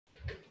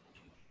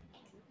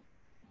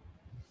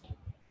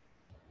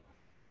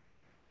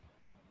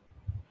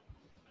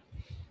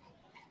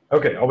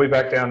Okay, I'll be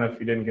back down if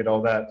you didn't get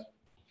all that.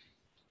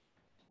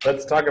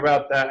 Let's talk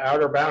about that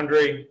outer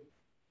boundary.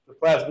 The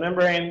plasma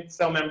membrane,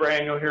 cell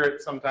membrane, you'll hear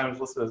it sometimes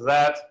listed as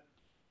that.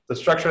 The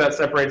structure that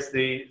separates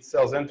the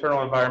cell's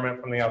internal environment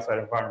from the outside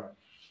environment.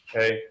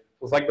 Okay,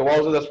 so it's like the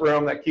walls of this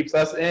room that keeps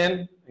us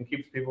in and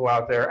keeps people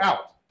out there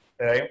out.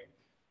 Okay,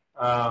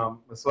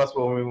 so that's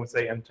what we would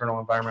say internal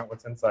environment.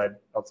 What's inside,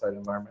 outside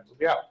environment would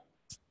be out.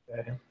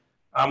 Okay.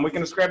 We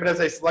can describe it as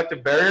a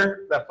selective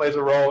barrier that plays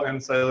a role in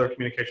cellular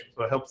communication.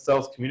 So it helps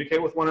cells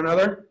communicate with one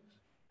another.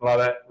 A lot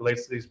of that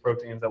relates to these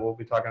proteins that we'll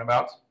be talking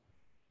about.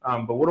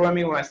 But what do I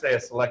mean when I say a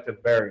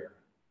selective barrier?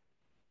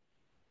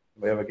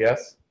 Do we have a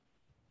guess?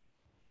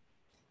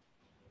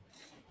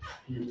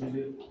 Can you repeat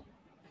it?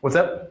 What's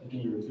that?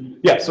 Can you repeat it?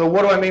 Yeah, so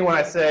what do I mean when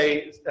I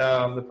say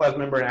the plasma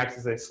membrane acts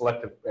as a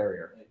selective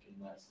barrier? It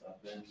can let stuff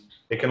in.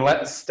 It can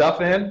let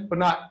stuff in, but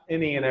not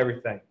any and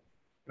everything.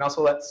 It can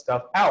also let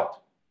stuff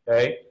out.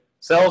 Okay?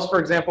 Cells, for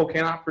example,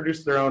 cannot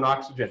produce their own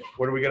oxygen.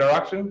 Where do we get our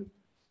oxygen?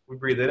 We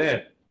breathe it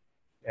in.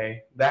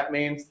 Okay? That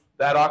means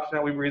that oxygen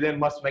that we breathe in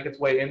must make its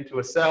way into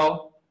a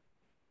cell.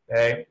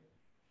 Okay?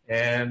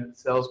 And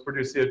cells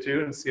produce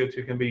CO2, and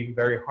CO2 can be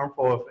very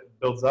harmful if it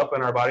builds up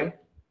in our body,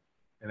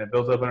 and it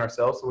builds up in our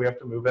cells, so we have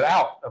to move it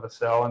out of a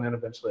cell and then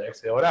eventually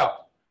exhale it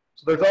out.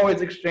 So there's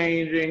always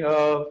exchanging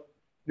of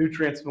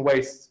nutrients and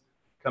wastes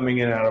coming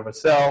in and out of a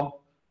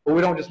cell, but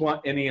we don't just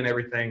want any and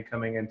everything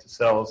coming into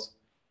cells.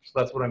 So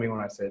that's what I mean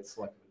when I say it's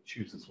selective. It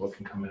chooses what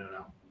can come in and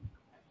out.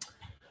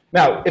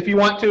 Now, if you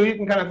want to, you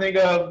can kind of think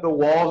of the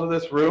walls of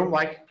this room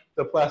like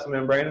the plasma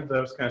membrane, as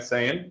I was kind of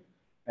saying.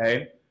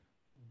 Okay?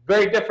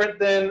 Very different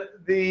than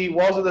the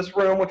walls of this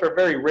room, which are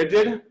very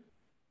rigid,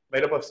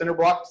 made up of cinder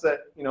blocks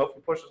that, you know, if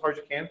you push as hard as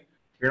you can,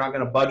 you're not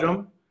going to budge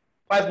them.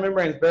 Plasma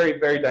membrane is very,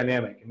 very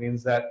dynamic. It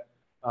means that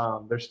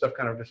there's stuff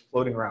kind of just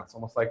floating around. It's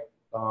almost like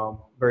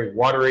very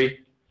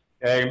watery.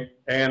 Okay?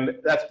 And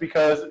that's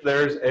because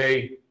there's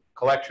a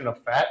collection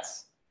of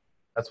fats.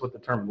 That's what the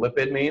term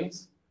lipid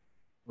means.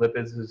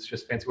 Lipids is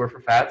just a fancy word for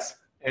fats.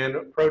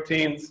 And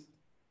proteins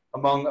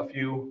among a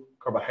few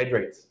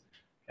carbohydrates.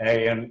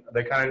 Okay? And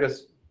they kind of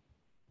just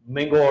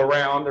mingle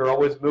around. They're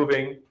always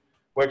moving.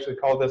 We actually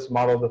call this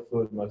model the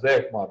fluid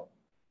mosaic model.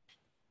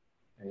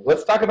 Okay,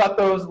 let's talk about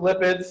those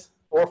lipids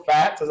or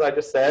fats, as I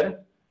just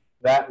said,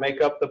 that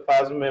make up the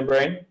plasma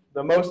membrane.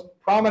 The most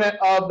prominent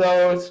of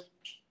those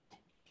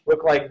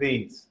look like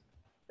these,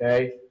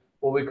 okay,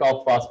 what we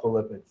call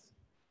phospholipids.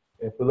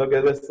 If we look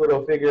at this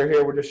little figure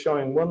here, we're just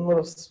showing one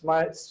little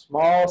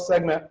small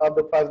segment of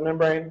the plasma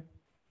membrane. You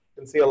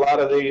can see a lot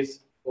of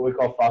these, what we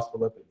call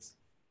phospholipids.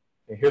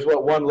 Okay, here's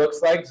what one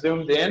looks like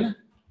zoomed in.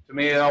 To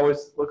me, it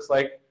always looks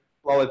like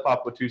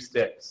lollipop with two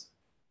sticks.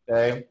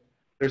 Okay,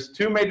 there's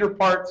two major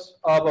parts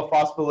of a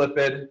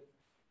phospholipid.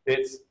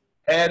 Its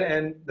head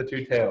and the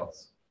two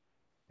tails.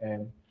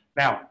 And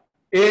now,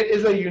 it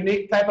is a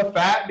unique type of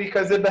fat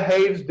because it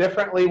behaves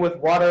differently with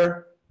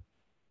water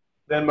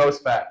than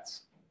most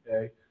fats.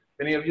 Okay, if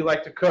any of you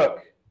like to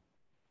cook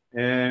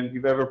and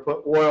you've ever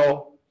put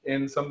oil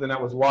in something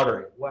that was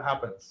watery, what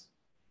happens?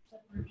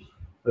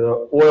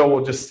 The oil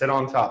will just sit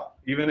on top.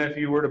 Even if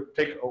you were to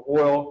take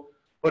oil,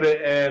 put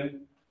it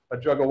in a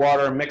jug of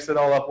water and mix it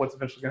all up, what's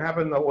eventually going to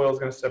happen? The oil is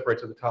going to separate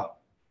to the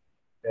top.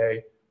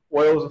 Okay?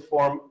 Oil is a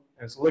form,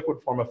 and it's a liquid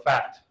form of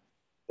fat.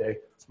 Okay?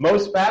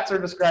 Most fats are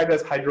described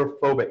as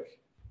hydrophobic.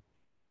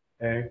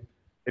 Okay?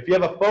 If you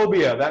have a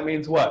phobia, that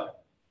means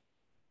what?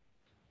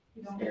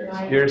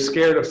 You're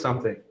scared of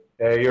something.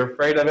 Okay? You're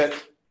afraid of it.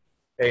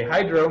 Okay?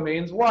 Hydro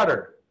means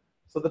water.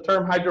 So the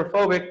term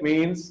hydrophobic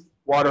means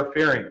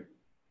water-fearing.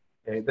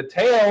 Okay? The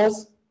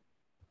tails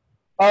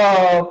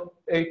of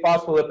a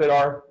phospholipid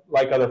are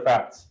like other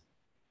fats.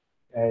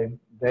 Okay?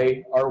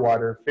 They are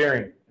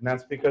water-fearing, and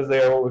that's because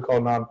they are what we call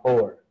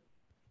nonpolar.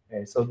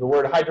 Okay? So the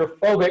word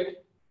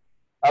hydrophobic,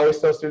 I always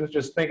tell students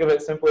just think of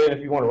it simply, and if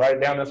you want to write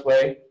it down this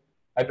way,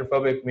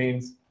 hydrophobic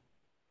means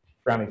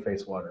frowny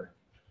face water.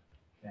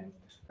 Okay?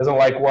 Doesn't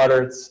like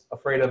water, it's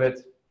afraid of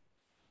it,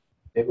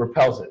 it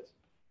repels it.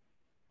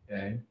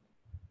 Okay?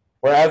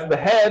 Whereas the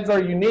heads are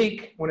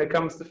unique when it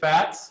comes to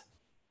fats.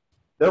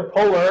 They're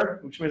polar,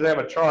 which means they have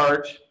a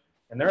charge,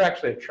 and they're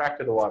actually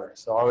attracted to water.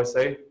 So I always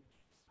say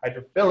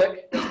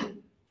hydrophilic,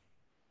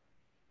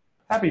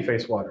 happy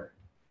face water.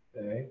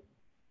 Okay?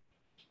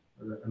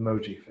 Or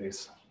emoji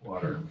face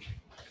water,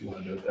 if you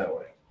want to do it that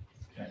way.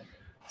 Okay?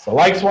 So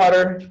likes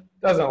water,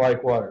 doesn't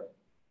like water.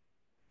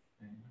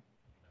 Okay?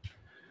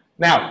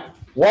 Now,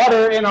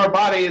 water in our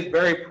body is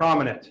very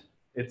prominent.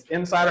 It's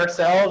inside our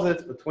cells,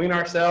 it's between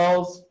our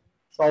cells,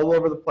 it's all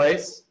over the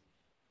place.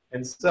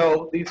 And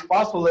so these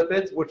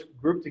phospholipids, which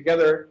group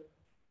together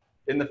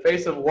in the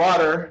face of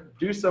water,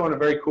 do so in a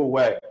very cool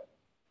way.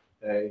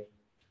 Okay?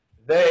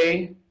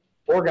 They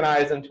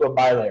organize into a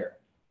bilayer,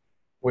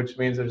 which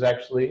means there's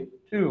actually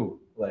two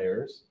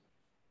layers,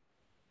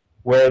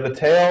 where the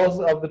tails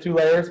of the two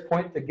layers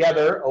point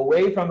together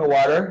away from the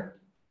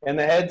water, and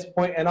the heads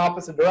point in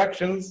opposite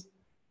directions.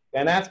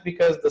 And that's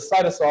because the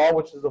cytosol,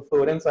 which is the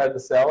fluid inside the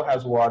cell,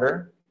 has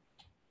water.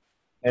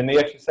 And the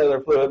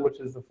extracellular fluid, which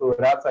is the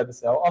fluid outside the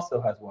cell,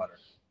 also has water.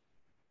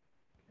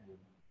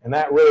 And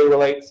that really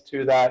relates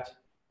to that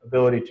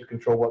ability to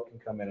control what can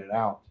come in and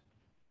out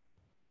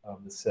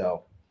of the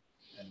cell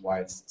and why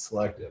it's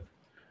selective.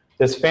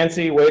 This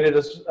fancy way to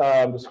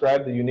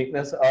describe the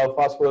uniqueness of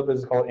phospholipids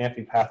is called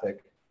amphipathic,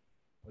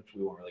 which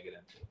we won't really get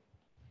into.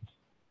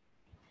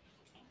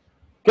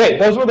 Okay,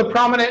 those were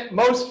the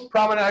most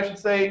prominent, I should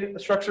say,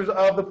 structures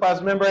of the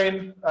plasma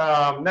membrane.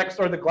 Next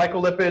are the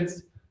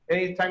glycolipids.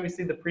 Anytime you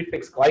see the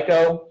prefix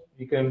glyco,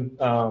 you can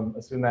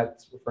assume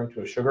that's referring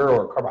to a sugar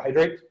or a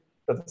carbohydrate.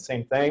 That's the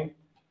same thing.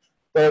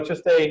 So it's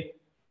just a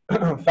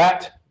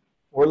fat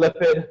or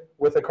lipid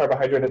with a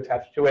carbohydrate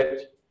attached to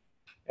it.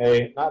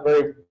 Not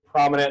very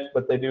prominent,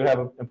 but they do have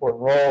an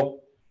important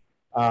role.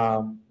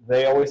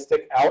 They always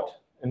stick out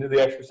into the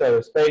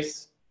extracellular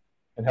space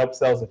and help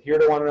cells adhere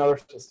to one another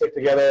to stick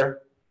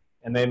together.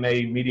 And they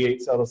may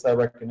mediate cell-to-cell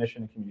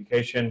recognition and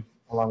communication,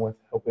 along with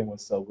helping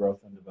with cell growth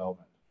and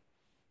development.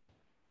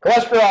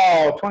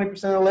 Cholesterol, 20%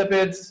 of the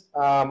lipids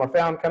are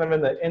found kind of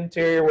in the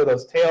interior where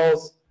those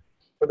tails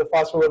where the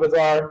phospholipids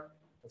are.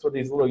 That's what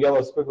these little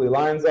yellow squiggly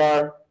lines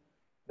are.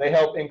 They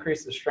help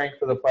increase the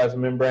strength of the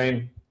plasma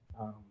membrane.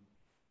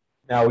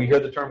 Now, we hear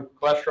the term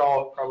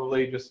cholesterol,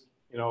 probably just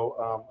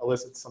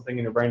elicits something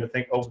in your brain to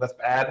think, oh, that's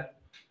bad,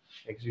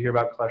 because you hear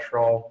about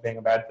cholesterol being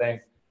a bad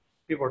thing.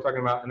 People are talking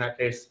about, in that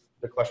case,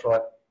 the cholesterol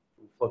that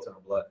floats in our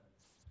blood,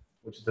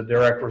 which is a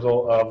direct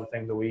result of the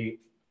things that we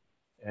eat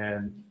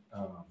and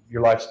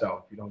your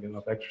lifestyle if you don't get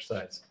enough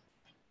exercise.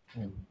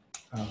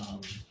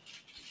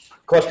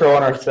 Cholesterol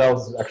in our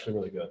cells is actually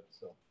really good,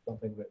 so don't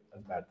think of it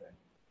as a bad thing.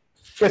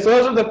 Okay, so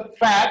those are the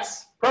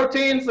fats.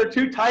 Proteins, there are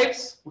two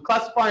types. We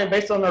classify them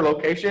based on their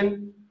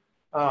location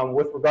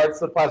with regards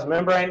to the plasma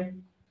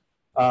membrane.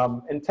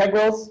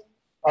 Integrals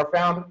are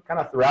found kind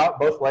of throughout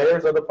both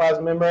layers of the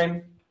plasma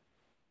membrane.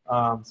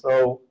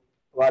 So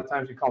a lot of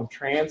times we call them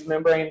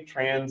transmembrane.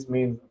 Trans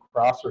means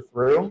across or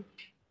through.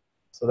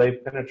 So they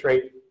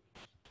penetrate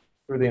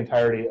through the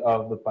entirety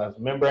of the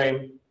plasma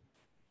membrane.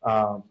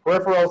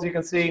 Peripherals, you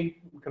can see,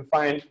 you can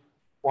find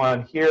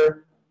one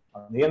here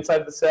on the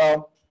inside of the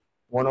cell,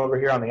 one over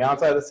here on the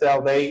outside of the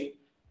cell. They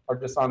are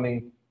just on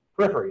the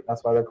periphery.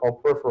 That's why they're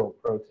called peripheral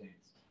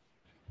proteins.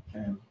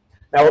 And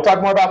now we'll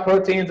talk more about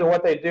proteins and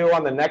what they do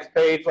on the next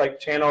page, like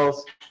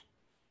channels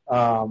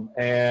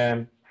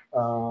and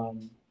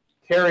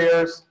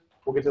carriers.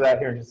 We'll get to that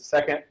here in just a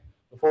second.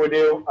 Before we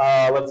do,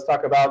 let's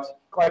talk about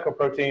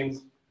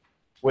glycoproteins,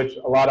 which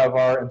a lot of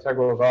our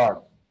integrals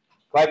are.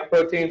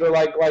 Glycoproteins are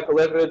like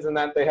glycolipids in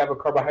that they have a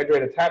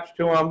carbohydrate attached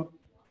to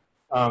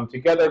them.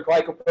 Together,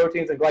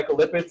 glycoproteins and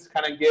glycolipids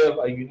kind of give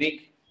a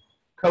unique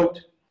coat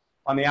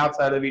on the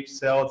outside of each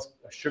cell. It's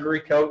a sugary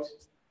coat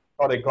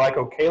called a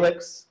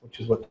glycocalyx, which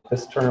is what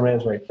this term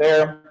is right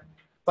there.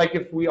 It's like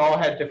if we all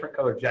had different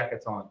colored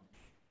jackets on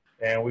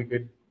and we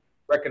could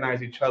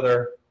recognize each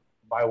other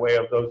by way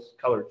of those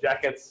colored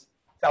jackets.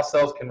 That's how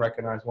cells can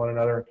recognize one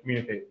another and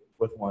communicate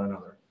with one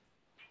another.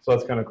 So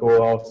it's kind of cool. It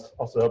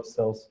also helps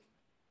cells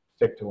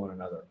stick to one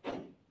another.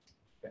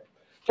 Okay.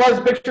 As far as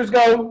pictures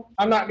go,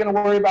 I'm not going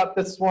to worry about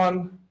this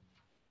one,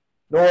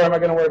 nor am I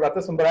going to worry about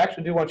this one, but I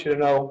actually do want you to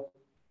know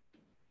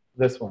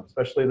this one,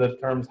 especially the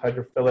terms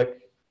hydrophilic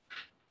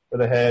for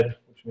the head,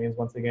 which means,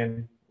 once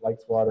again,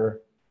 likes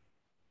water.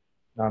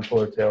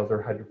 Non-polar tails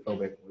are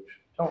hydrophobic, which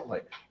don't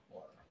like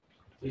water.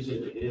 Usually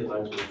it is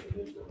like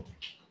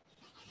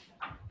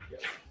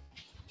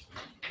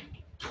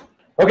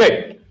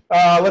Okay,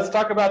 let's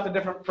talk about the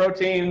different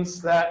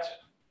proteins that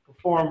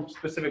perform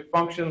specific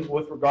functions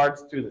with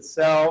regards to the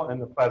cell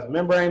and the plasma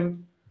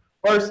membrane.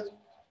 First,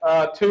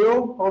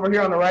 two over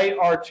here on the right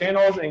are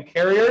channels and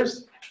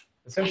carriers.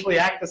 Essentially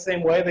act the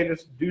same way, they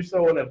just do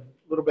so in a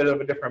little bit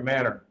of a different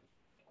manner.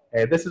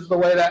 And this is the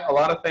way that a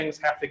lot of things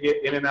have to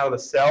get in and out of the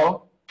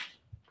cell,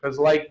 because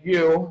like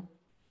you,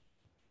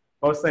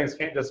 most things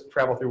can't just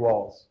travel through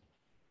walls.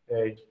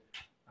 Okay?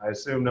 I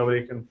assume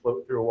nobody can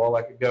float through a wall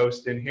like a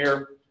ghost in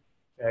here.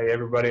 Okay?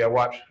 Everybody I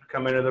watched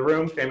come into the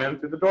room came in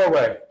through the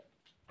doorway.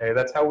 Okay?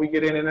 That's how we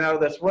get in and out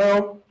of this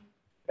room.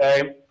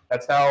 Okay?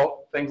 That's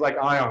how things like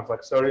ions,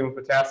 like sodium,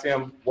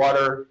 potassium,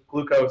 water,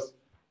 glucose,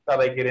 how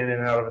they get in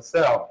and out of a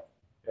cell.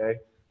 Okay?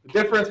 The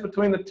difference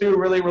between the two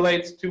really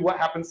relates to what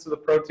happens to the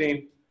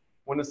protein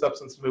when the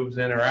substance moves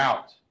in or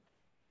out.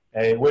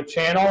 Okay? With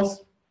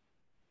channels,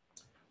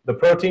 the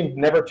protein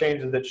never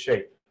changes its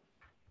shape.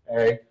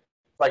 Okay?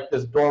 It's like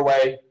this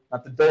doorway,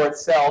 not the door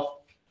itself,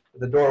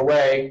 but the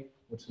doorway,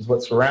 which is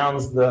what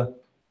surrounds the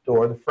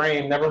door. The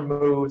frame never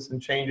moves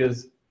and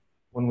changes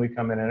when we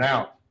come in and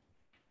out.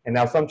 And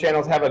now some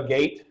channels have a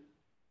gate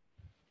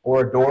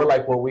or a door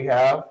like what we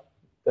have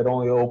that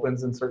only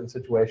opens in certain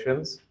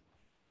situations.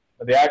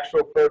 But the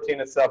actual protein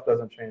itself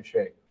doesn't change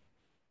shape.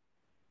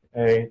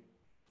 Okay.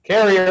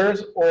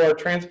 Carriers or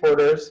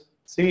transporters,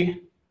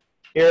 see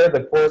here the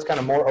pore is kind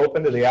of more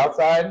open to the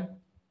outside.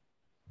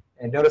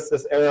 And notice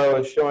this arrow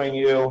is showing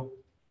you,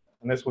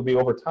 and this would be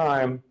over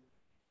time,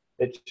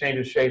 it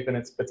changes shape and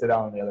it spits it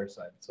out on the other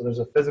side. So there's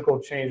a physical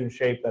change in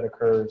shape that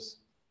occurs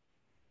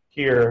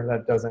here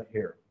that doesn't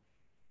here.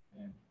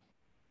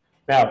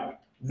 Now,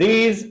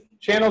 these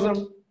channels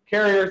and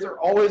carriers are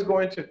always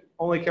going to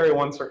only carry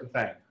one certain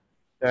thing.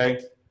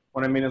 Okay,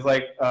 what I mean is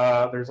like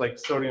there's like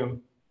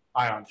sodium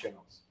ion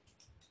channels,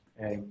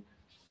 and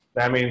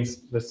that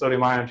means the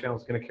sodium ion channel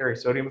is going to carry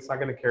sodium. It's not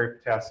going to carry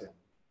potassium.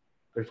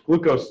 There's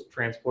glucose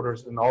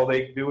transporters, and all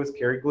they do is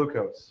carry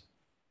glucose.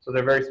 So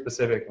they're very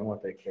specific in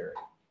what they carry.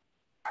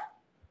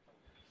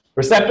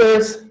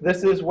 Receptors,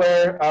 this is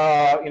where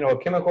a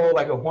chemical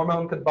like a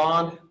hormone could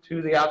bond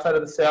to the outside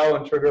of the cell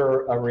and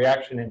trigger a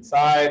reaction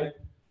inside.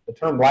 The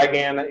term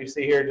ligand that you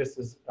see here just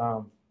is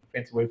a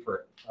fancy word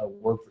for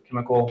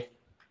chemical.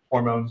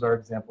 Hormones are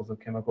examples of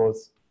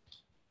chemicals.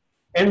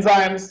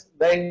 Enzymes,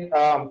 they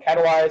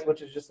catalyze,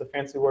 which is just a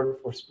fancy word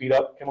for speed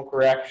up chemical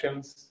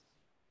reactions.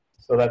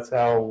 So that's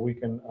how we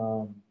can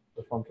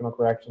perform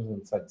chemical reactions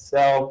inside the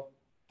cell.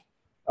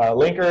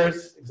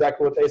 Linkers,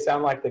 exactly what they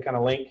sound like. They kind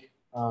of link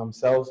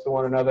cells to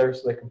one another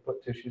so they can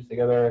put tissues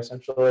together,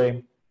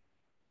 essentially.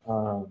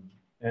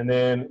 And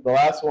then the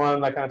last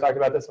one, I kind of talked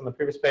about this on the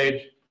previous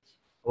page,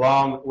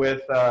 along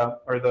with,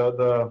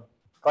 the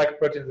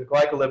glycoproteins, the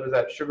glycolipid,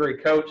 that sugary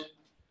coat,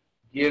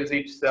 gives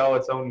each cell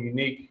its own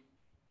unique,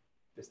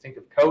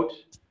 distinctive coat.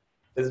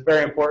 This is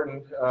very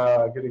important.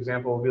 A good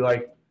example would be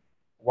like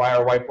why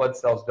our white blood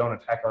cells don't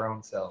attack our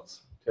own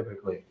cells,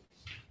 typically.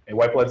 And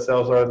white blood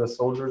cells are the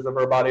soldiers of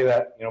our body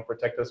that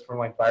protect us from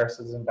like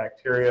viruses and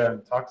bacteria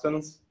and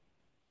toxins.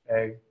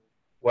 Okay.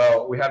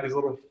 Well, we have these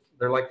little,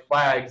 they're like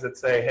flags that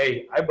say,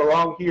 hey, I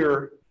belong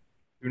here,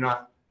 do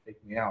not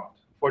take me out.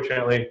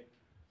 Unfortunately,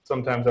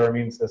 sometimes our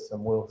immune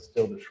system will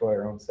still destroy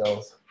our own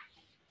cells.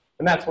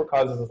 And that's what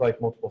causes like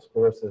multiple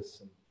sclerosis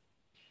and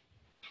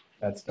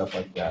bad stuff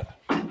like that.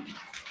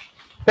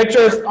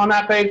 Pictures on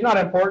that page, not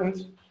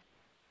important,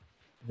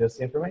 just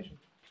the information.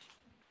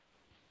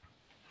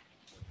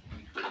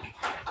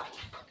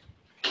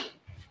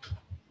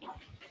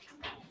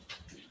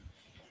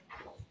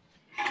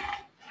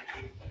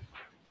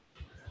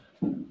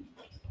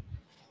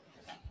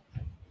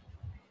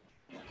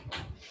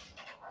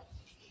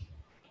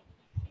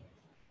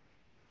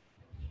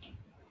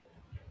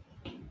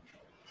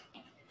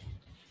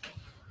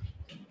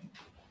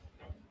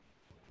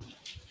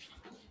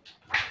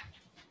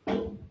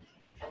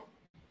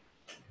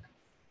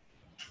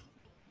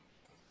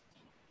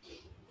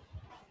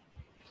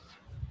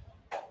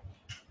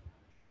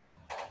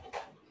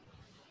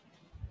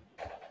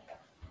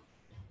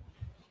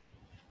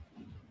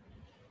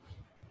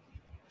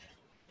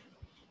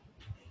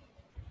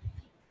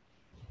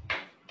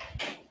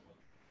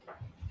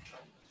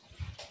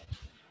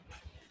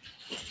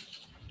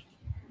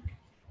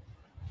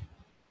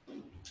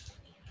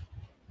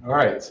 All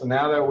right, so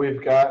now that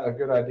we've got a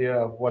good idea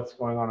of what's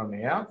going on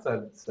the outside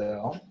of the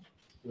cell,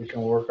 we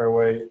can work our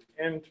way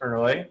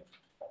internally.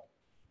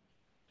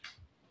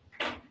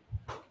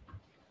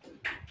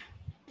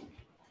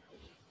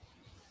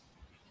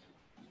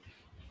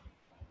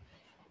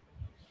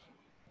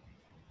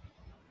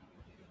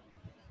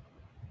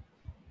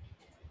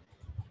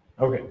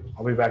 Okay,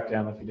 I'll be back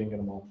down if you didn't get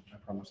them all. I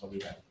promise I'll be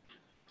back.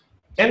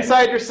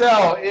 Inside your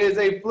cell is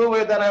a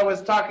fluid that I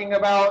was talking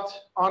about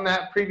on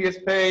that previous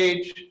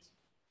page.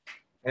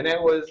 And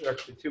it was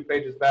actually 2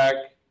 pages back.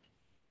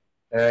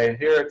 And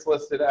here it's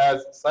listed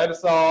as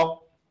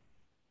cytosol.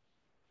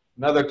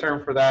 Another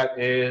term for that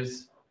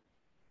is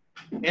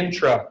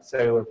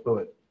intracellular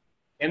fluid.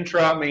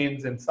 Intra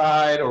means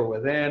inside or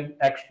within.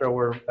 Extra,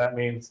 where that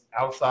means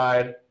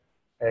outside.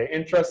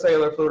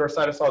 Intracellular fluid or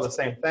cytosol are the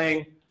same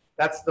thing.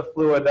 That's the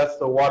fluid, that's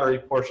the watery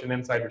portion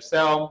inside your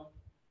cell.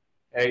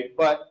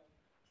 But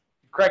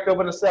you crack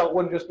open a cell, it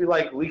wouldn't just be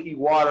like leaky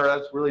water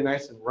that's really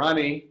nice and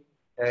runny.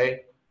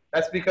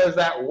 That's because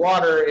that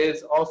water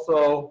is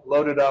also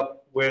loaded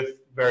up with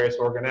various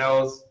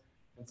organelles.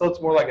 And so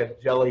it's more like a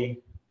jelly,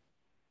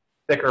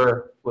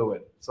 thicker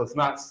fluid. So it's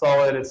not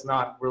solid, it's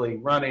not really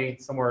runny,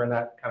 it's somewhere in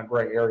that kind of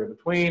gray area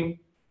between.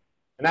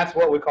 And that's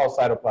what we call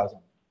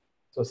cytoplasm.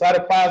 So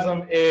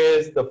cytoplasm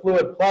is the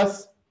fluid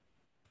plus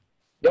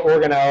the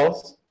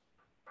organelles.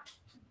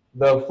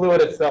 The fluid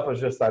itself is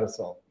just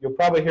cytosol. You'll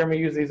probably hear me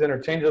use these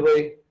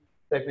interchangeably.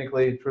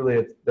 Technically,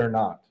 truly, they're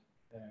not.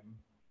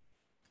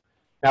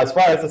 Now, as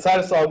far as the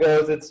cytosol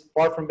goes, it's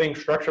far from being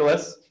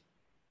structureless,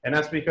 and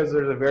that's because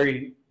there's a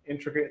very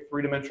intricate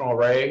three-dimensional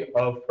array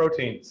of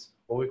proteins.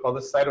 What we call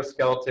the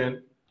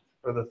cytoskeleton,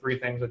 for the 3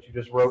 things that you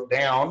just wrote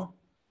down.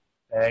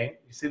 You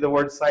see the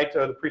word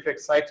cyto, the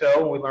prefix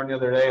cyto, we learned the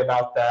other day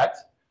about that,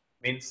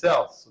 means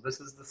cells. So this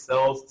is the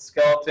cell's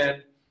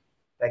skeleton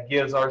that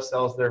gives our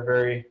cells their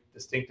very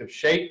distinctive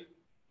shape,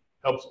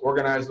 helps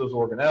organize those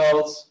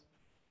organelles,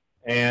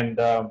 and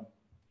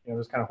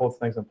just kind of holds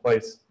things in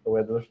place the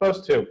way that they're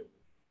supposed to.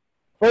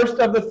 First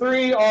of the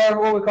 3 are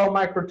what we call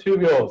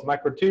microtubules.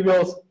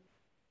 Microtubules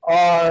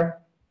are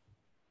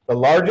the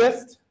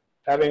largest,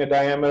 having a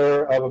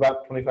diameter of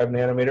about 25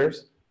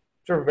 nanometers,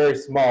 which are very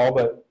small,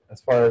 but as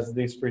far as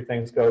these 3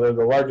 things go, they're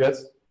the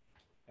largest.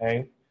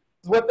 This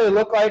is what they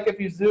look like if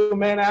you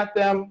zoom in at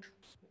them.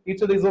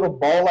 Each of these little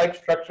ball-like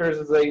structures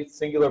is a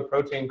singular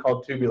protein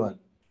called tubulin.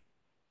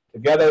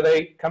 Together,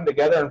 they come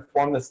together and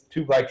form this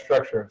tube-like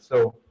structure.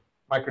 So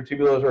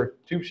microtubules are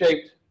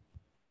tube-shaped,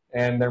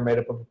 and they're made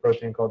up of a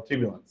protein called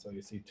tubulin. So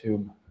you see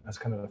tube as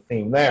kind of a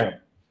theme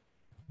there.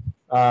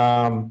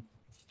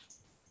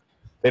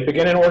 They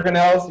begin in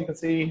organelles. You can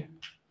see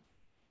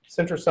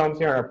centrosomes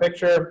here in our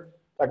picture.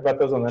 Talk about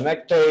those on the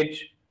next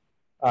page.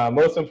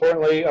 Most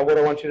importantly, what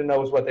I want you to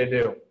know is what they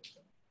do.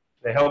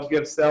 They help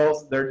give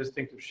cells their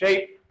distinctive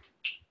shape.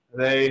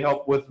 They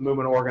help with the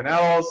movement of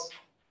organelles.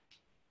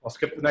 I'll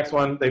skip the next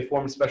one. They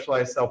form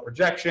specialized cell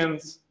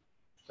projections.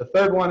 The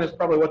third one is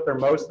probably what they're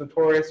most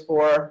notorious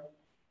for,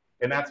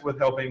 and that's with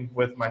helping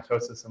with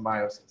mitosis and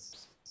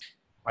meiosis.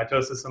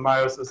 Mitosis and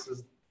meiosis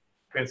is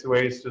fancy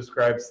ways to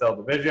describe cell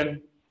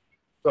division.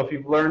 So if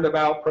you've learned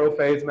about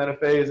prophase,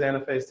 metaphase,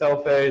 anaphase,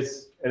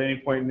 telophase at any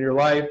point in your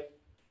life,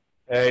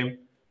 okay,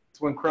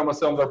 it's when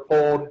chromosomes are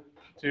pulled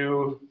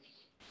to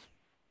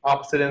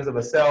opposite ends of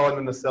a cell and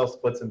then the cell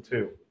splits in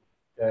two.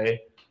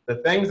 Okay? The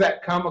things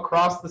that come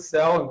across the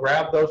cell and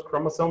grab those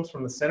chromosomes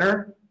from the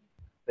center,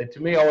 they to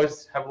me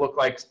always have looked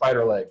like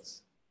spider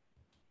legs.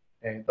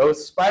 Okay?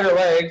 Those spider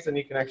legs, and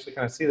you can actually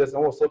kind of see this, it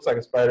almost looks like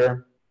a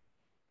spider,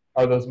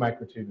 are those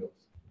microtubules.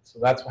 So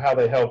that's how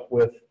they help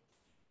with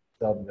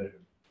cell division.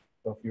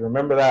 So if you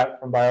remember that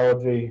from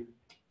biology,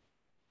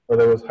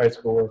 whether it was high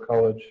school or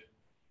college,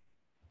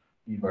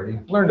 you've already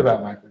learned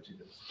about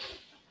microtubules.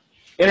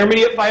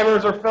 Intermediate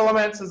fibers or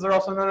filaments, as they're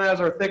also known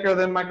as, are thicker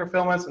than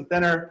microfilaments and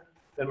thinner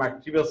than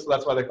microtubules, so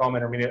that's why they call them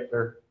intermediate.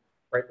 They're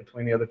right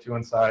between the other two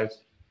in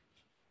size.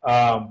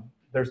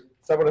 There's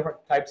several different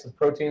types of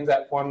proteins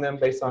that form them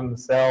based on the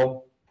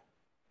cell.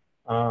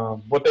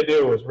 What they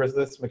do is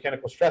resist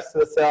mechanical stress to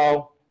the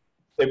cell,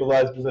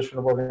 stabilize position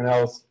of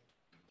organelles,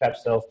 attach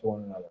cells to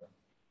one another.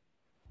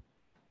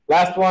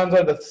 Last ones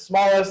are the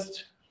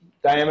smallest,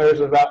 diameters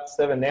of about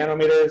 7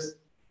 nanometers.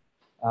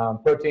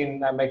 Protein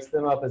that makes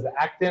them up is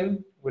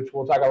actin, which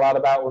we'll talk a lot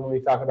about when we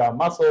talk about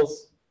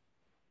muscles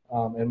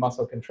and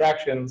muscle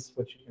contractions,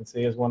 which you can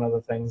see is one of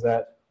the things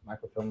that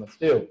microfilaments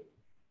do.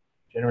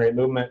 Generate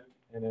movement,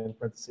 and in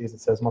parentheses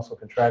it says muscle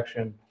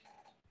contraction,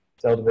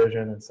 cell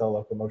division, and cell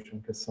locomotion,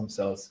 because some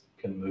cells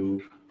can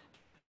move.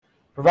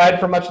 Provide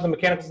for much of the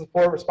mechanical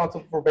support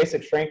responsible for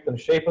basic strength and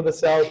shape of the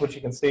cells, which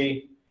you can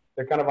see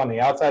they're kind of on the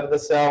outside of the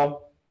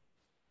cell.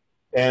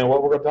 And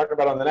what we're going to talk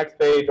about on the next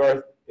page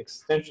are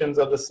extensions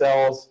of the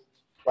cells,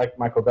 like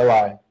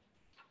microvilli,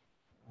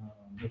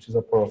 which is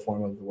a plural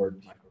form of the word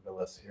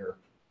microvillus here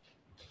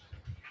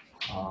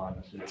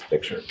on this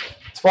picture.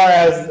 As far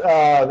as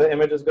the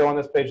images go on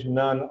this page,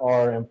 none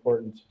are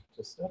important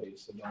to study,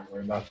 so don't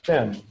worry about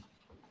them.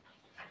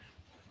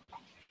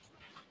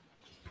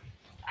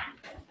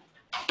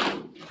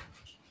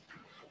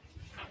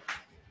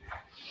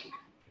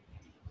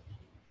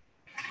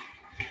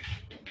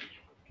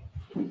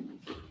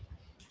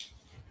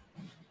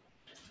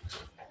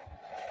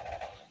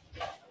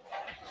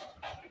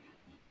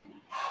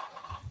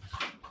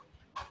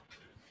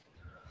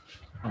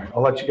 All right,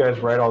 I'll let you guys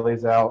write all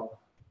these out,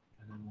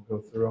 and then we'll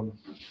go through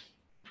them.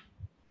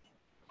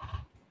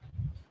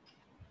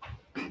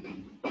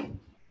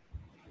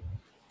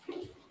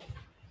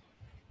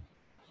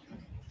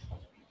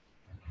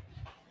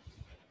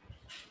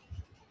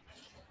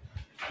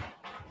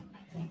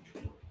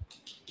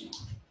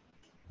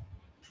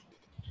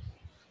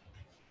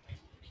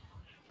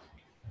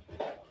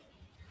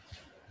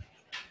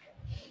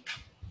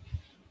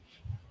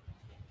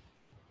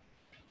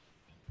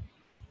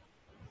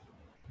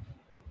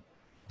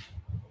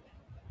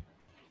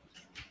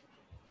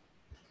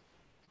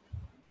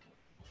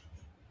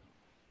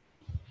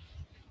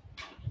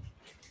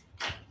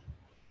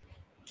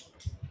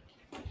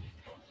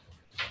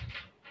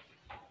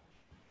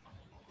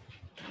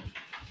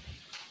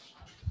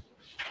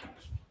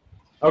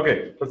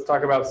 Okay, let's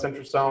talk about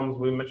centrosomes.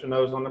 We mentioned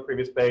those on the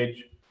previous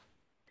page.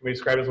 Can be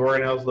described as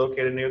organelles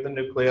located near the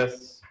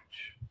nucleus.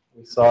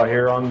 We saw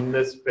here on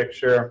this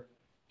picture.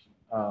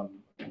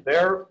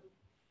 They're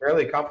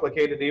fairly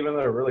complicated, even though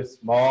they're really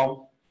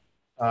small.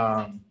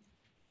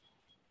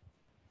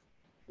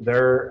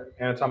 Their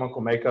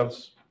anatomical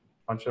makeups,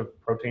 a bunch of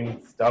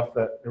protein stuff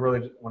that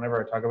really, whenever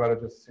I talk about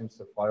it, just seems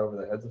to fly over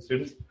the heads of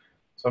students.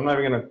 So I'm not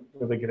even going to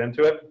really get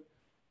into it.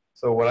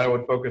 So what I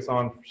would focus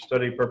on for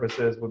study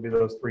purposes would be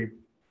those 3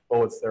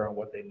 bullets there on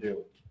what they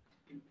do.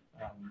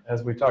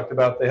 As we talked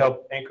about, they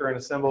help anchor and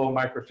assemble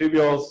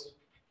microtubules,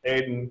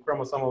 aid in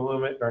chromosomal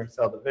movement during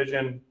cell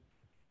division,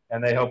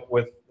 and they help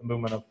with the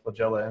movement of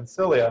flagella and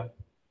cilia,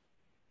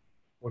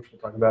 which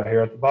we'll talk about here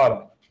at the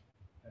bottom.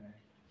 Okay.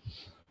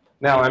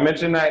 Now, I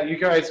mentioned that you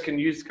guys can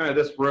use kind of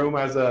this room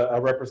as a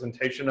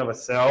representation of a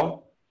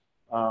cell.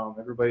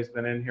 Everybody's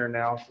been in here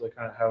now, so they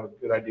kind of have a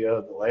good idea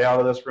of the layout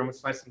of this room.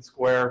 It's nice and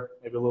square,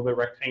 maybe a little bit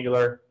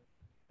rectangular,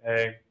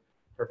 okay,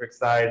 perfect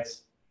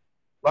sides.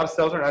 A lot of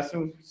cells are nice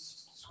and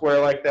square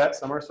like that.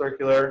 Some are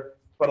circular.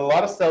 But a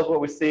lot of cells,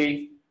 what we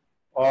see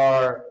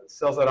are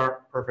cells that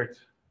aren't perfect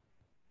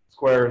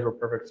squares or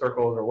perfect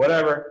circles or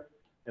whatever.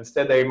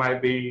 Instead, they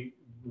might be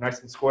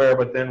nice and square,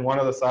 but then one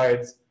of the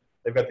sides,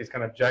 they've got these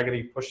kind of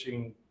jaggedy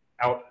pushing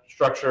out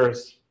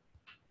structures,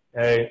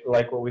 okay,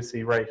 like what we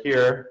see right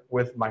here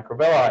with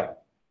microvilli.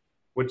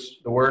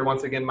 which the word,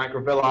 once again,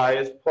 microvilli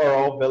is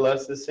plural,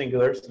 villus is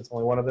singular, since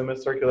only one of them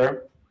is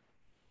circular.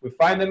 We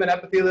find them in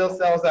epithelial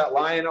cells that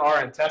line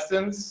our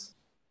intestines,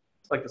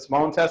 like the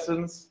small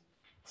intestines.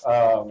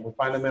 We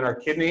find them in our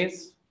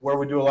kidneys, where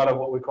we do a lot of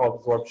what we call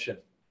absorption,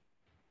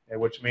 okay,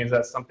 which means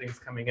that something's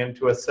coming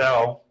into a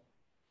cell.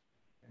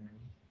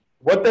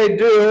 What they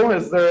do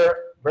is they're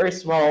very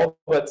small,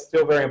 but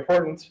still very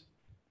important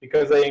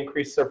because they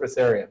increase surface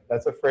area.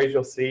 That's a phrase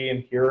you'll see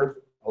and hear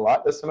a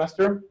lot this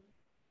semester.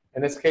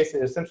 In this case,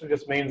 it essentially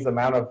just means the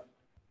amount of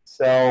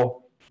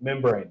cell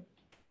membrane.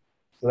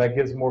 So that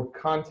gives more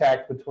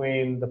contact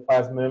between the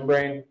plasma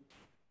membrane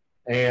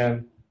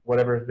and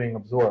whatever is being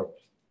absorbed.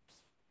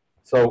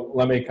 So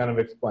let me kind of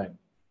explain.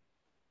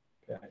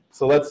 Okay.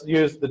 So let's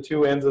use the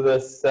two ends of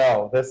this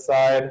cell. This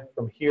side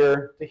from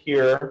here to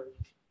here.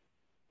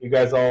 You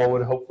guys all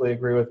would hopefully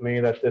agree with me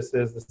that this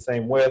is the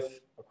same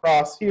width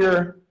across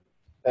here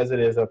as it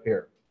is up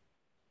here.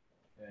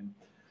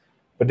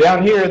 But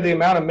down here, the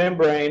amount of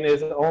membrane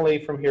is only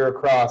from here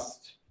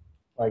across,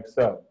 like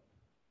so.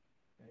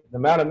 The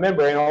amount of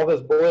membrane, all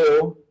this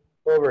blue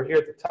over here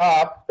at the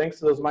top, thanks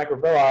to those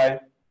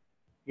microvilli,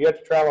 you have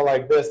to travel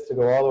like this to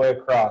go all the way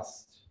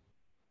across.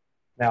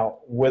 Now,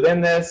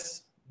 within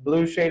this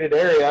blue shaded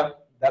area,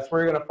 that's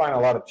where you're going to find a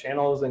lot of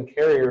channels and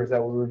carriers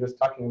that we were just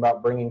talking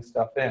about bringing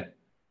stuff in.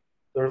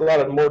 There's a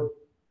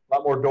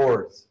lot more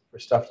doors for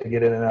stuff to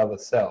get in and out of the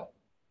cell.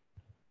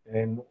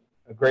 And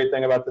a great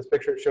thing about this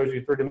picture, it shows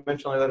you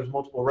three-dimensionally that there's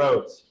multiple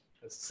rows.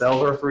 The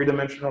cells are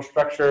three-dimensional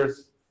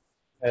structures,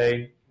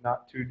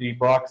 not 2D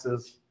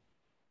boxes,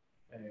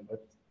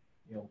 but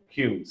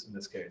cubes in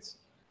this case.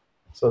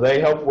 So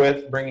they help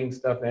with bringing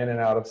stuff in and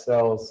out of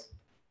cells,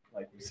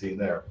 like we see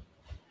there.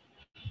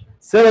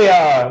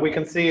 Cilia, we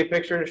can see a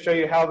picture to show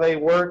you how they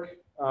work.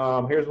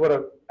 Here's what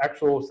an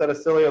actual set of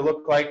cilia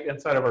look like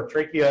inside of our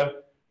trachea,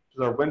 which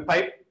is our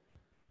windpipe.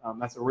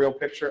 That's a real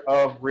picture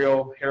of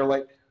real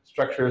hair-like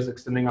structures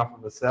extending off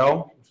of the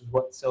cell, which is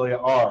what cilia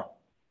are.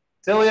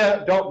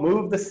 Cilia don't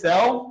move the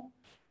cell,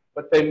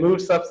 but they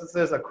move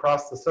substances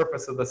across the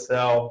surface of the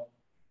cell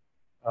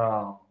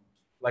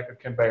like a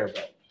conveyor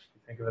belt.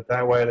 You think of it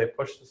that way. They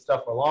push the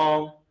stuff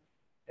along.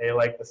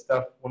 Like the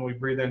stuff, when we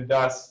breathe in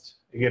dust,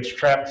 it gets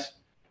trapped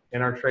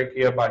in our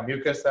trachea by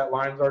mucus that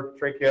lines our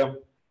trachea,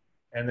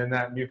 and then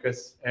that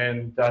mucus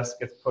and dust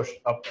gets pushed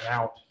up and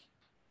out.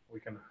 We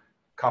can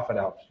cough it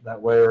out that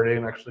way, or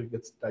it actually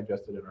gets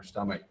digested in our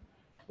stomach,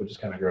 which is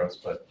kind of gross,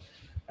 but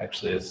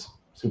actually is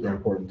super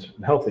important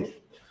and healthy.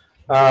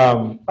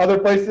 Other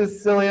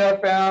places cilia are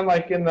found,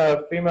 like in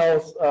the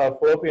female's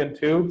fallopian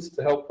tubes,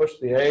 to help push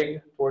the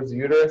egg towards the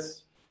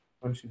uterus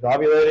when she's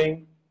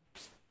ovulating.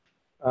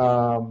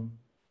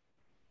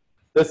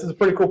 This is a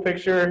pretty cool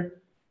picture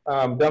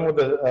done with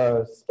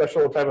a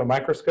special type of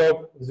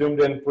microscope,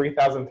 zoomed in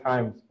 3,000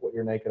 times what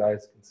your naked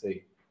eyes can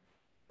see.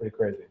 Pretty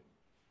crazy.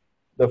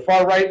 The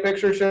far right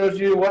picture shows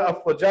you what a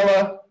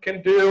flagella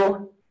can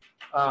do.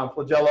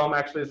 Flagellum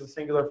actually is a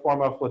singular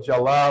form of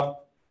flagella.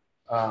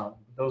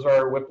 Those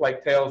are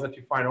whip-like tails that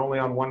you find only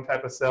on one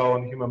type of cell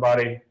in the human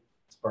body,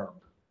 sperm.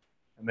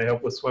 And they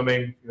help with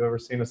swimming. If you've ever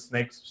seen a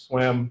snake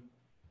swim,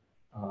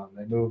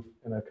 they move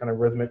in a kind of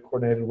rhythmic,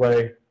 coordinated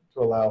way to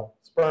allow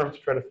sperm to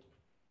try to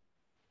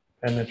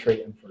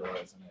penetrate and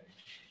fertilize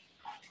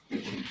an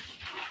egg.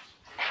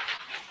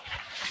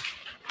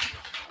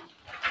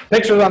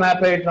 Pictures on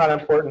that page, not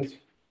important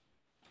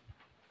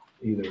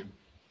either.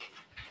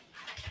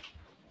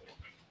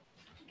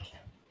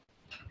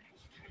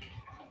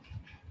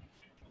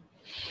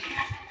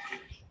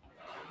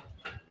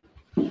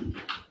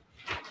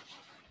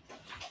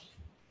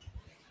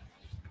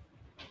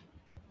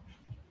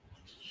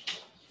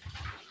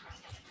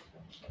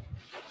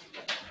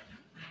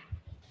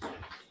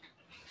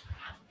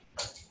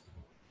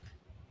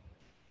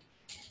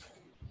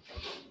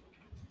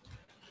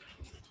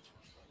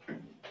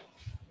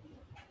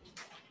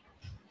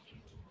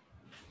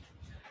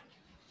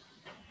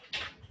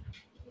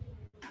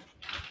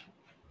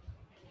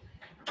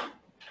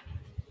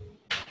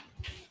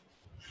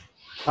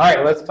 All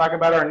right, let's talk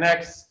about our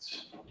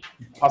next,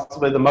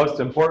 possibly the most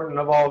important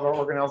of all of our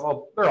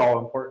organelles. They're all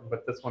important,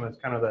 but this one is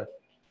kind of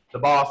the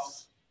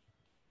boss,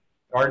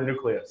 our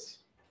nucleus.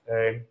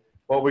 Okay?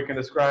 What we can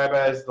describe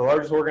as the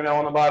largest organelle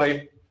in the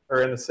body,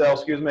 or in the cell,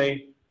 excuse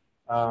me,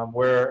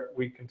 where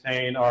we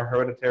contain our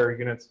hereditary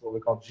units, what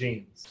we call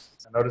genes.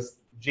 And notice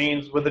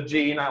genes with a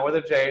G, not with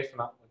a J, so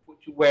not what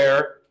you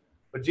wear.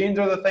 But genes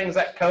are the things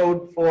that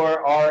code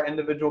for our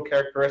individual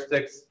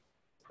characteristics.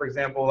 For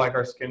example, like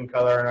our skin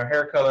color and our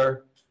hair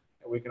color,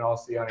 that we can all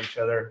see on each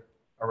other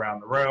around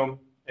the room,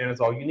 and it's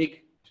all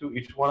unique to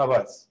each one of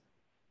us.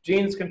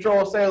 Genes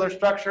control cellular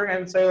structure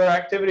and cellular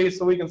activity,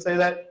 so we can say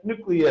that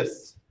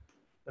nucleus.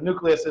 The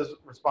nucleus is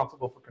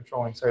responsible for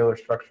controlling cellular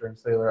structure and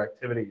cellular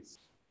activities.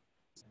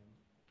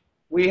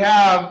 We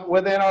have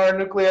within our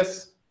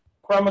nucleus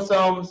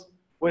chromosomes,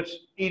 which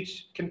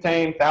each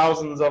contain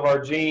thousands of our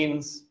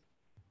genes.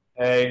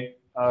 A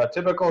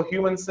typical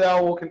human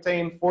cell will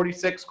contain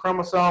 46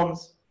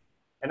 chromosomes,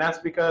 and that's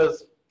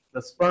because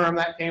the sperm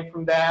that came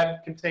from dad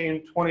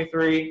contained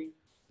 23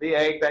 the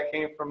egg that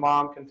came from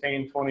mom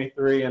contained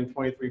 23, and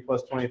 23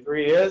 plus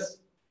 23 is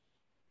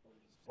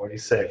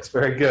 46.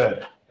 Very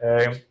good.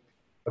 Okay.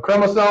 A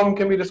chromosome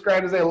can be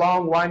described as a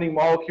long winding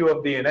molecule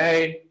of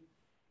DNA.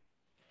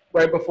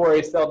 Right before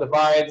a cell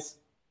divides,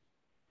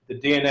 the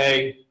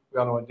DNA, we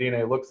all know what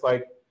DNA looks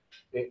like,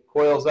 it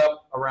coils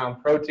up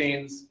around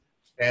proteins,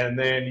 and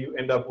then you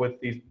end up with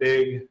these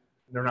big,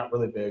 they're not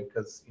really big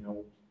because, you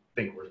know,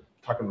 I think we're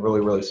talking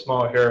really, really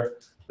small here.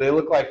 They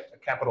look like a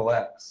capital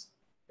X.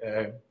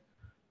 Okay.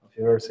 If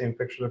you've ever seen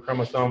pictures of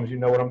chromosomes, you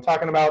know what I'm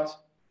talking about.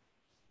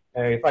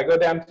 And if I go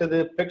down to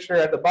the picture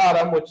at the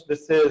bottom, which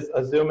this is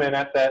a zoom in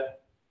at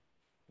that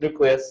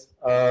nucleus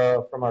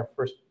from our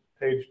first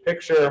page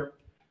picture.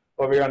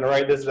 Over here on the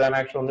right, this is an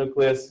actual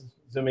nucleus.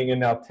 Zooming in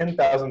now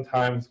 10,000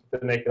 times with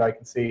the naked eye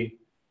can see.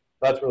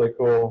 That's really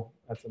cool.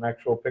 That's an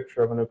actual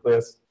picture of a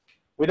nucleus.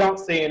 We don't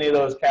see any of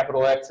those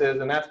capital X's,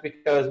 and that's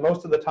because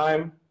most of the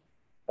time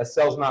a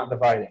cell's not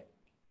dividing.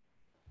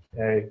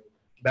 Okay,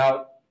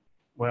 well,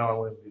 I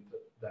wouldn't do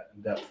that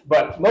in depth,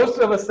 but most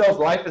of a cell's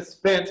life is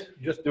spent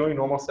just doing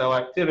normal cell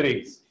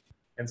activities.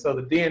 And so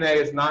the DNA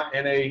is not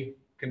in a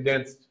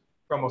condensed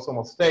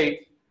chromosomal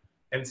state.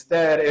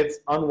 Instead, it's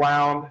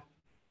unwound,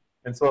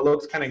 and so it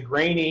looks kind of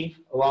grainy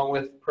along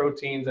with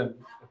proteins and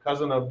a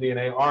cousin of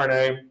DNA,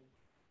 RNA,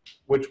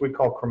 which we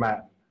call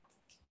chromatin.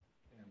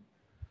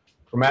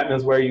 Chromatin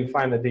is where you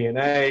find the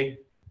DNA.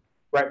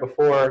 Right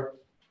before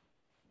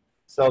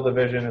cell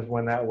division is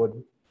when that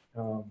would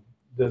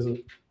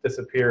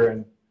disappear,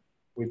 and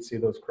we'd see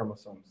those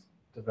chromosomes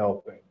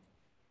developing.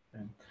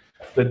 And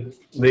the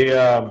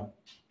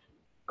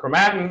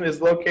chromatin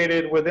is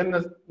located within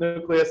the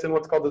nucleus in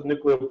what's called the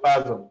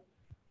nucleoplasm.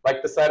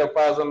 Like the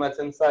cytoplasm that's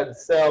inside the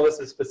cell, this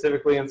is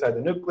specifically inside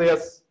the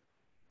nucleus.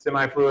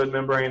 Semi-fluid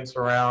membrane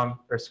surrounded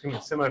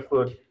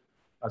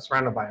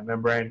by a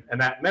membrane,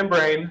 and that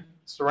membrane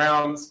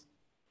surrounds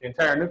the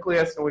entire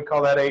nucleus, and we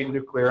call that a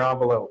nuclear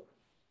envelope.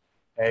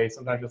 Okay,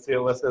 sometimes you'll see it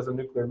listed as a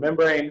nuclear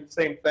membrane.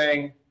 Same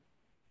thing,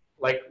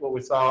 like what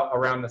we saw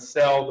around the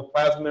cell. The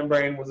plasma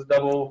membrane was a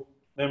double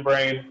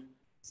membrane,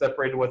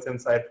 separated what's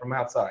inside from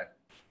outside.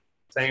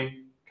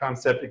 Same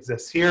concept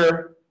exists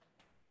here.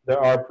 There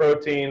are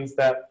proteins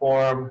that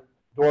form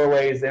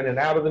doorways in and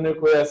out of the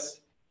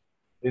nucleus.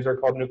 These are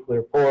called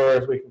nuclear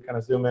pores. We can kind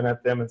of zoom in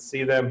at them and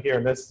see them here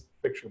in this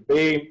picture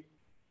B.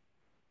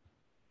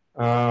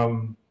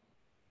 Yeah.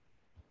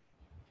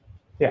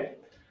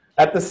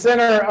 At the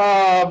center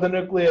of the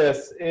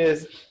nucleus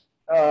is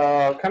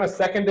a kind of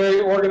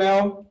secondary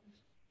organelle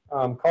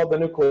called the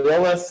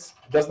nucleolus.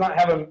 It does not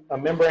have a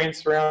membrane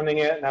surrounding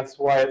it, and that's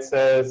why it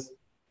says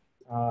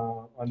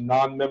a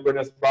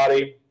non-membranous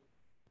body.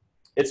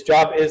 Its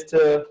job is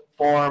to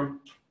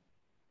form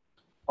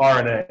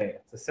RNA.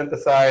 To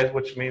synthesize,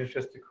 which means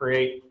just to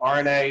create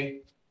RNA,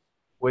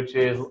 which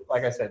is,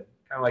 like I said,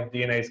 kind of like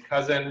DNA's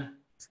cousin.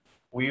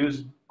 We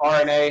use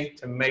RNA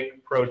to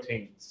make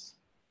proteins.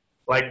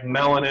 Like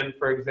melanin,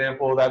 for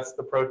example, that's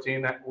the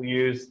protein that we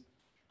use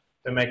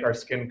to make our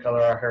skin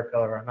color, our hair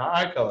color, and our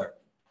eye color.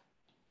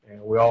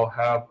 And we all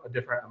have a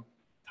different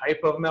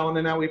type of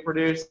melanin that we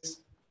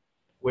produce,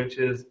 which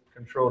is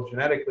controlled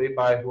genetically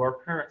by who our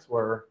parents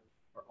were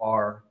or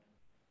are.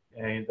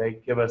 And they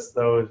give us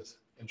those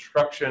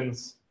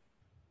instructions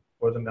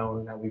for the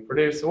melanin that we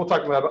produce. So we'll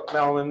talk about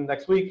melanin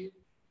next week,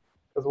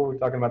 because we'll be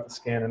talking about the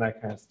skin and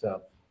that kind of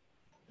stuff.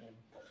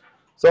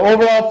 So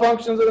overall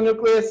functions of the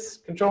nucleus: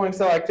 controlling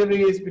cell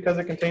activities because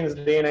it contains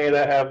DNA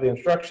that have the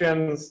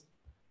instructions,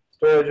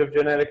 storage of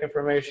genetic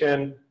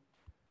information,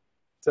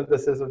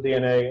 synthesis of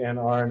DNA and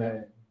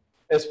RNA.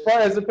 As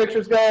far as the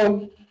pictures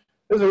go,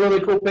 there's a really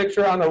cool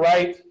picture on the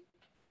right.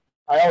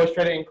 I always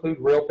try to include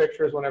real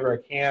pictures whenever I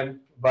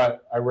can,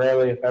 but I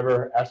rarely, if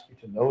ever, ask you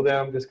to know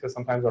them, just because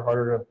sometimes they're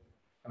harder to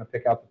kind of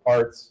pick out the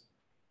parts.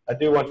 I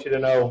do want you to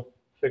know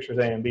pictures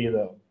A and B,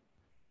 though.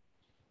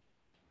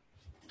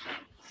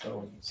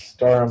 So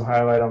star them,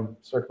 highlight them,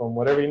 circle them,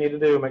 whatever you need to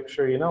do, make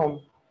sure you know them.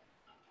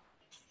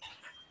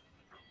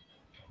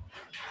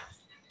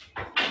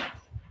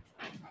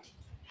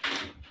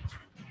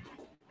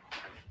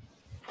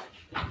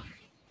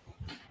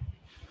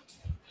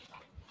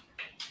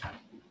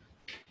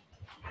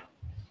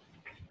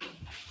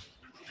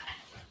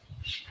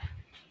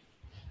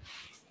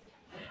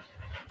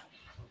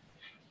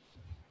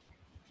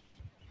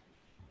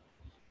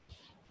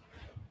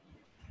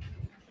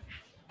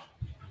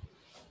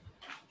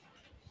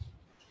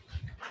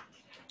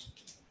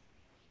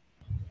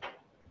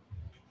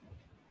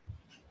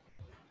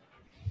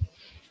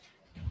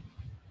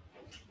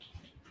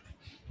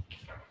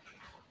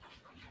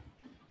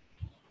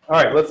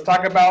 All right, let's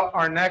talk about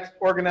our next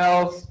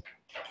organelles.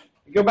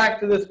 Go back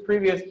to this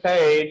previous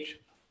page.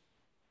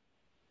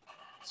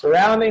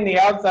 Surrounding the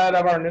outside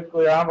of our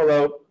nuclear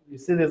envelope, you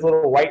see these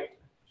little white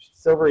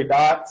silvery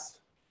dots.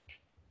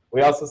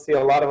 We also see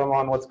a lot of them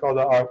on what's called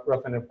the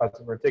rough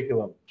endoplasmic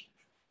reticulum.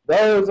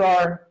 Those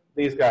are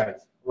these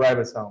guys,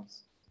 ribosomes.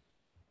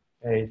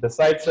 Okay, the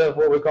sites of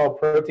what we call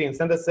protein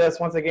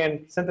synthesis. Once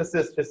again,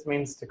 synthesis just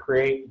means to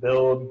create,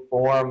 build,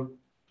 form.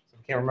 So if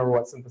you can't remember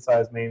what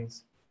synthesize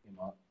means, you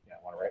want to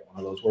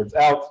one of those words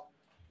out.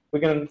 We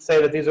can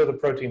say that these are the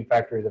protein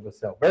factories of a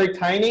cell. Very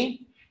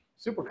tiny,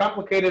 super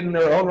complicated in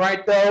their own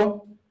right,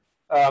 though.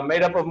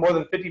 Made up of more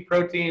than 50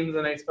 proteins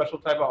and a special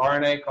type of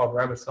RNA called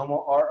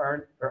ribosomal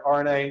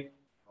RNA,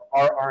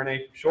 or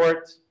rRNA for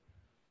short.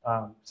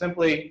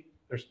 Simply,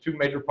 there's two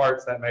major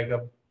parts that make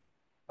up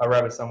a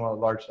ribosomal, a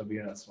large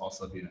subunit, a small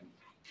subunit.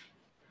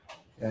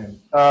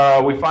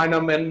 Okay. We find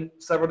them in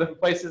several different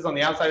places on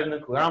the outside of the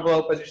nuclear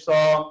envelope, as you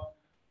saw,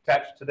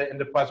 attached to the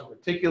endoplasmic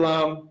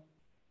reticulum.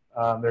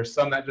 There's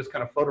some that just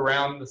kind of float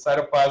around the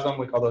cytoplasm.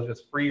 We call those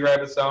just free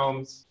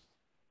ribosomes.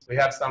 We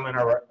have some in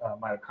our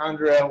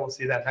mitochondria. We'll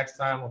see that next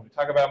time when we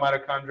talk about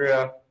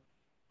mitochondria.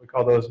 We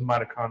call those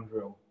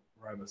mitochondrial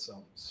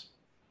ribosomes.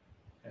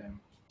 Okay.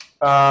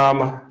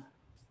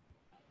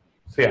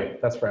 So yeah,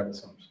 that's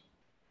ribosomes.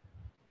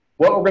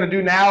 What we're going to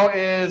do now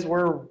is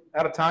we're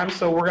out of time,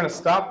 so we're going to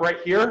stop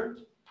right here,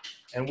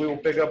 and we will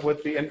pick up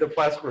with the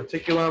endoplasmic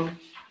reticulum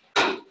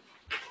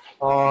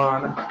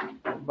on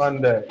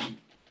Monday.